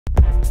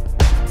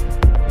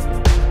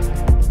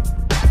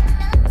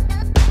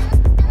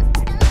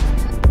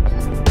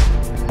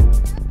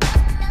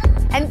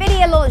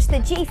the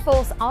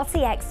GeForce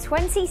RTX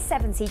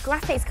 2070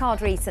 graphics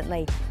card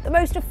recently, the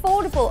most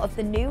affordable of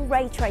the new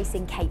ray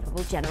tracing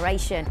capable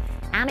generation.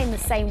 And in the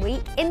same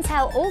week,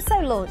 Intel also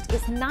launched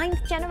its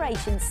 9th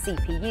generation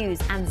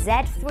CPUs and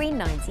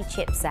Z390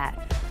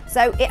 chipset.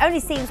 So it only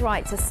seems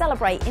right to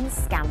celebrate in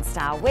scan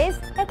style with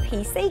a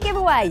PC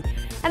giveaway.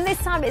 And this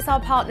time it's our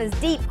partners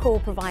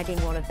Deepcool providing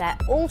one of their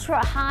ultra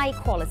high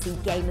quality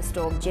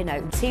GamerStorm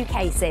Genome II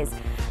cases,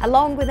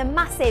 along with a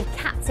massive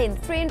Captain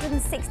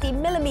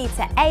 360mm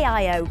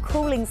AIO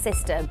cooling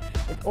system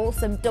with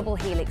awesome double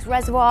helix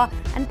reservoir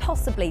and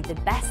possibly the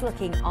best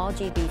looking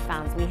RGB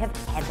fans we have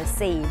ever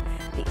seen,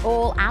 the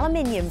all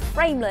aluminium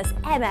frameless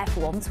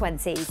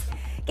MF120s.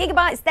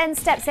 Gigabyte then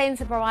steps in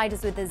to provide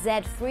us with the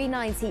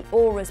Z390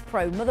 AORUS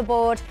Pro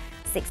motherboard,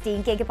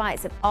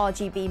 16GB of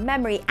RGB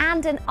memory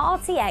and an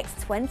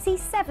RTX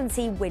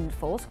 2070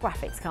 Windforce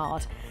graphics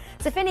card.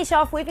 To finish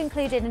off, we've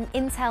included an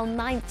Intel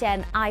 9th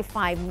Gen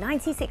i5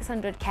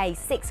 9600K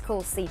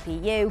 6-core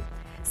CPU,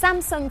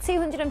 Samsung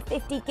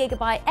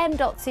 250GB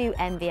M.2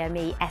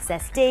 NVMe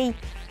SSD,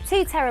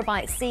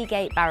 2TB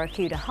Seagate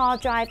Barracuda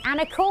hard drive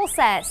and a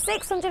Corsair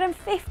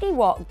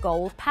 650-watt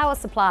gold power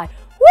supply.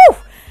 Woo!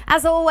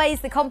 As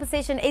always, the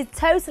competition is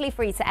totally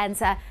free to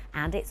enter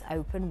and it's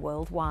open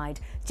worldwide.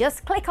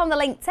 Just click on the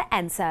link to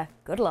enter.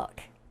 Good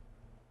luck.